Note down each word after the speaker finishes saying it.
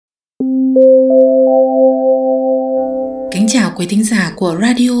chào quý thính giả của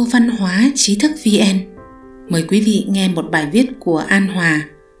Radio Văn hóa Trí thức VN. Mời quý vị nghe một bài viết của An Hòa.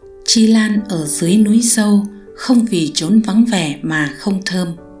 Chi lan ở dưới núi sâu, không vì chốn vắng vẻ mà không thơm.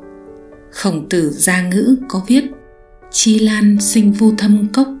 Khổng Tử Gia Ngữ có viết: chi lan sinh vu thâm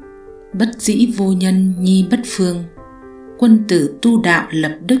cốc, bất dĩ vô nhân nhi bất phương. Quân tử tu đạo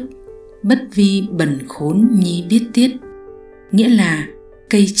lập đức, bất vi bần khốn nhi biết tiết. Nghĩa là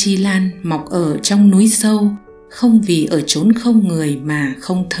cây chi lan mọc ở trong núi sâu, không vì ở chốn không người mà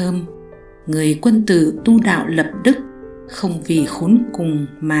không thơm. Người quân tử tu đạo lập đức, không vì khốn cùng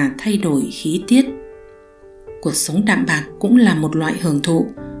mà thay đổi khí tiết. Cuộc sống đạm bạc cũng là một loại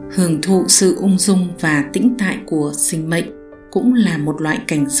hưởng thụ sự ung dung và tĩnh tại của sinh mệnh, cũng là một loại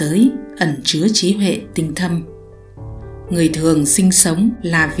cảnh giới ẩn chứa trí huệ tinh thâm. Người thường sinh sống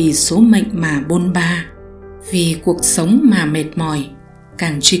là vì số mệnh mà bôn ba, vì cuộc sống mà mệt mỏi.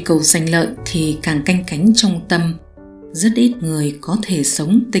 Càng truy cầu danh lợi thì càng canh cánh trong tâm. Rất ít người có thể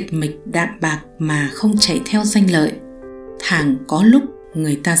sống tịch mịch đạm bạc mà không chạy theo danh lợi. Thảng có lúc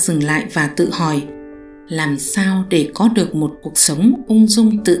người ta dừng lại và tự hỏi: làm sao để có được một cuộc sống ung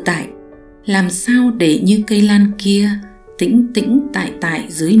dung tự tại? Làm sao để như cây lan kia tĩnh tĩnh tại tại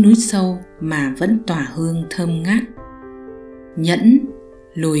dưới núi sâu mà vẫn tỏa hương thơm ngát? Nhẫn,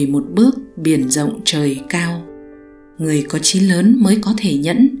 lùi một bước biển rộng trời cao. Người có chí lớn mới có thể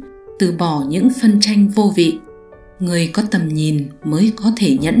nhẫn, từ bỏ những phân tranh vô vị. Người có tầm nhìn mới có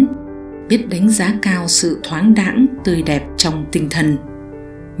thể nhẫn, biết đánh giá cao sự thoáng đãng tươi đẹp trong tinh thần.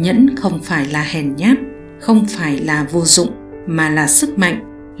 Nhẫn không phải là hèn nhát, không phải là vô dụng, mà là sức mạnh,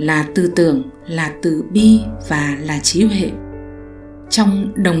 là tư tưởng, là từ bi và là trí huệ.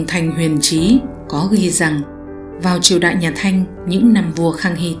 Trong Đồng Thành Huyền Chí có ghi rằng, vào triều đại nhà Thanh, những năm vua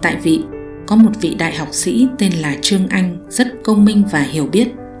Khang Hy tại vị, có một vị đại học sĩ tên là Trương Anh rất công minh và hiểu biết.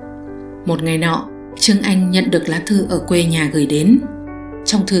 Một ngày nọ, Trương Anh nhận được lá thư ở quê nhà gửi đến.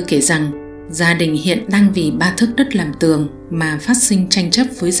 Trong thư kể rằng gia đình hiện đang vì 3 thước đất làm tường mà phát sinh tranh chấp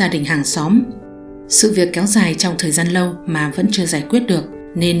với gia đình hàng xóm. Sự việc kéo dài trong thời gian lâu mà vẫn chưa giải quyết được,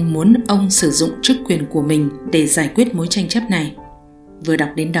 nên muốn ông sử dụng chức quyền của mình để giải quyết mối tranh chấp này. Vừa đọc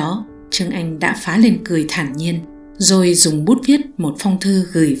đến đó, Trương Anh đã phá lên cười thản nhiên, rồi dùng bút viết một phong thư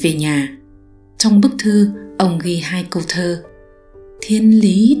gửi về nhà. Trong bức thư, ông ghi 2 câu thơ: thiên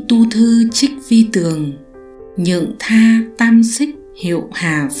lý tu thư trích vi tường, nhượng tha tam xích hiệu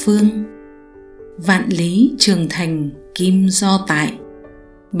hà phương. Vạn lý trường thành kim do tại,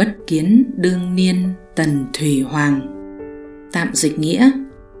 bất kiến đương niên tần thủy hoàng. Tạm dịch nghĩa: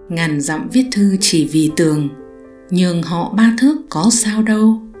 ngàn dặm viết thư chỉ vì tường, nhường họ 3 thước có sao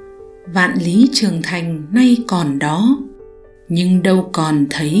đâu. Vạn lý trường thành nay còn đó, nhưng đâu còn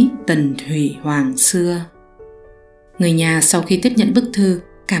thấy tần thủy hoàng xưa. Người nhà sau khi tiếp nhận bức thư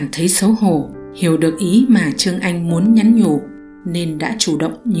cảm thấy xấu hổ, hiểu được ý mà Trương Anh muốn nhắn nhủ, nên đã chủ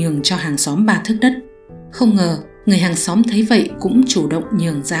động nhường cho hàng xóm 3 thước đất. Không ngờ người hàng xóm thấy vậy cũng chủ động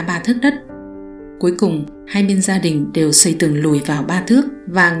nhường ra 3 thước đất. Cuối cùng hai bên gia đình đều xây tường lùi vào 3 thước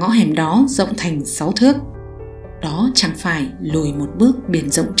và ngõ hẻm đó rộng thành 6 thước. Đó chẳng phải lùi một bước biển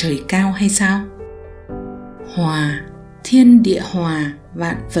rộng trời cao hay sao? Hòa, thiên địa hòa,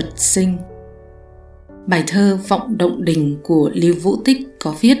 vạn vật sinh. Bài thơ Vọng Động Đình của Lưu Vũ Tích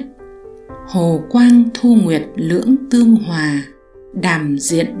có viết: hồ quang thu nguyệt lưỡng tương hòa, đàm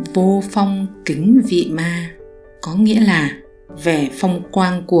diện vô phong kính vị ma. Có nghĩa là vẻ phong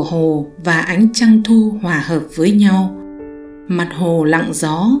quang của hồ và ánh trăng thu hòa hợp với nhau. Mặt hồ lặng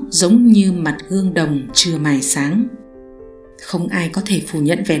gió giống như mặt gương đồng chưa mài sáng. Không ai có thể phủ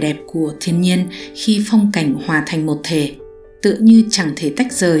nhận vẻ đẹp của thiên nhiên khi phong cảnh hòa thành một thể, tựa như chẳng thể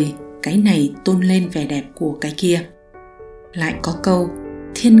tách rời, cái này tôn lên vẻ đẹp của cái kia. Lại có câu: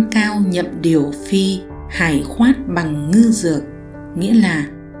 thiên cao nhậm điều phi, hải khoát bằng ngư dược. Nghĩa là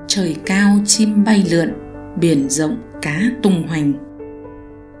trời cao chim bay lượn, biển rộng cá tung hoành.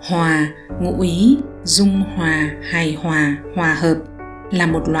 Hòa, ngụ ý dung hòa, hài hòa, hòa hợp, là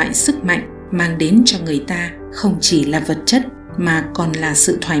một loại sức mạnh mang đến cho người ta không chỉ là vật chất mà còn là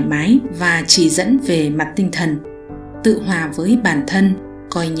sự thoải mái và chỉ dẫn về mặt tinh thần. Tự hòa với bản thân,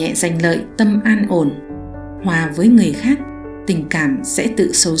 coi nhẹ danh lợi, tâm an ổn. Hòa với người khác, tình cảm sẽ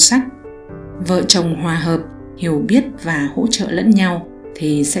tự sâu sắc. Vợ chồng hòa hợp, hiểu biết và hỗ trợ lẫn nhau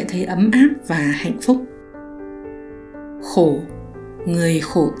thì sẽ thấy ấm áp và hạnh phúc. Khổ, người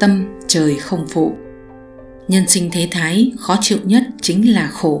khổ tâm trời không phụ. Nhân sinh thế thái, khó chịu nhất chính là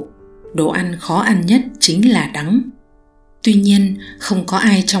khổ. Đồ ăn khó ăn nhất chính là đắng. Tuy nhiên, không có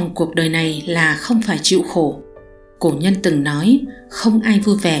ai trong cuộc đời này là không phải chịu khổ. Cổ nhân từng nói, không ai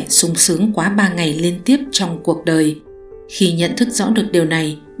vui vẻ sung sướng quá 3 ngày liên tiếp trong cuộc đời. Khi nhận thức rõ được điều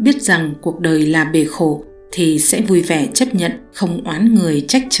này, biết rằng cuộc đời là bể khổ, thì sẽ vui vẻ chấp nhận, không oán người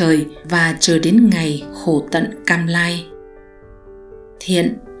trách trời và chờ đến ngày khổ tận cam lai.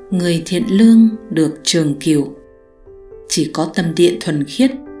 Thiện, người thiện lương được trường cửu. Chỉ có tâm địa thuần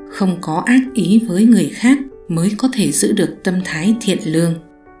khiết, không có ác ý với người khác mới có thể giữ được tâm thái thiện lương.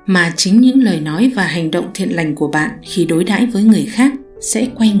 Mà chính những lời nói và hành động thiện lành của bạn khi đối đãi với người khác sẽ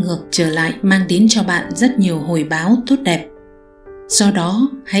quay ngược trở lại mang đến cho bạn rất nhiều hồi báo tốt đẹp. Do đó,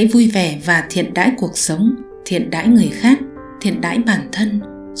 hãy vui vẻ và thiện đãi cuộc sống, thiện đãi người khác, thiện đãi bản thân.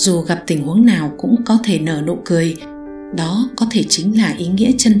 Dù gặp tình huống nào cũng có thể nở nụ cười. Đó có thể chính là ý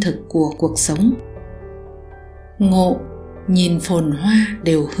nghĩa chân thực của cuộc sống. Ngộ, nhìn phồn hoa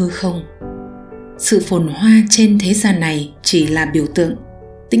đều hư không. Sự phồn hoa trên thế gian này chỉ là biểu tượng.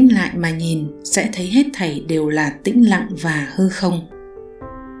 Tĩnh lại mà nhìn sẽ thấy hết thảy đều là tĩnh lặng và hư không.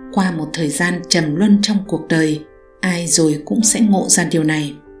 Qua một thời gian trầm luân trong cuộc đời, ai rồi cũng sẽ ngộ ra điều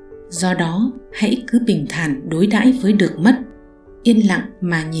này. Do đó, hãy cứ bình thản đối đãi với được mất, yên lặng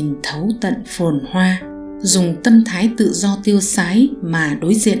mà nhìn thấu tận phồn hoa, dùng tâm thái tự do tiêu sái mà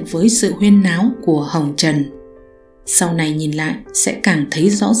đối diện với sự huyên náo của hồng trần. Sau này nhìn lại sẽ càng thấy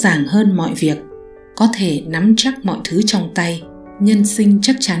rõ ràng hơn mọi việc, có thể nắm chắc mọi thứ trong tay, nhân sinh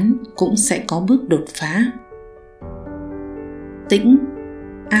chắc chắn cũng sẽ có bước đột phá. Tĩnh,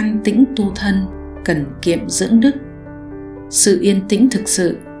 an tĩnh tu thân, cần kiệm dưỡng đức. Sự yên tĩnh thực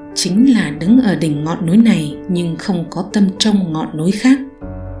sự chính là đứng ở đỉnh ngọn núi này nhưng không có tâm trông ngọn núi khác,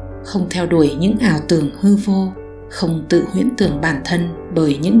 không theo đuổi những ảo tưởng hư vô, không tự huyễn tưởng bản thân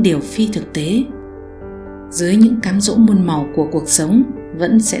bởi những điều phi thực tế. Dưới những cám dỗ muôn màu của cuộc sống,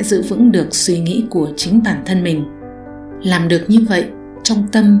 vẫn sẽ giữ vững được suy nghĩ của chính bản thân mình. Làm được như vậy, trong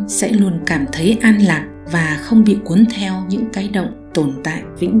tâm sẽ luôn cảm thấy an lạc và không bị cuốn theo những cái động tồn tại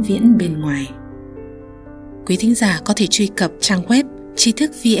vĩnh viễn bên ngoài. Quý thính giả có thể truy cập trang web tri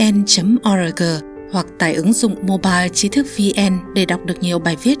thức vn.org hoặc tải ứng dụng mobile tri thức VN để đọc được nhiều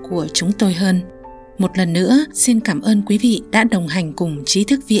bài viết của chúng tôi hơn. Một lần nữa, xin cảm ơn quý vị đã đồng hành cùng Tri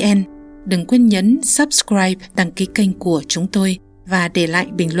thức VN. Đừng quên nhấn subscribe, đăng ký kênh của chúng tôi và để lại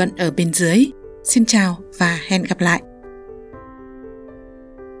bình luận ở bên dưới. Xin chào và hẹn gặp lại!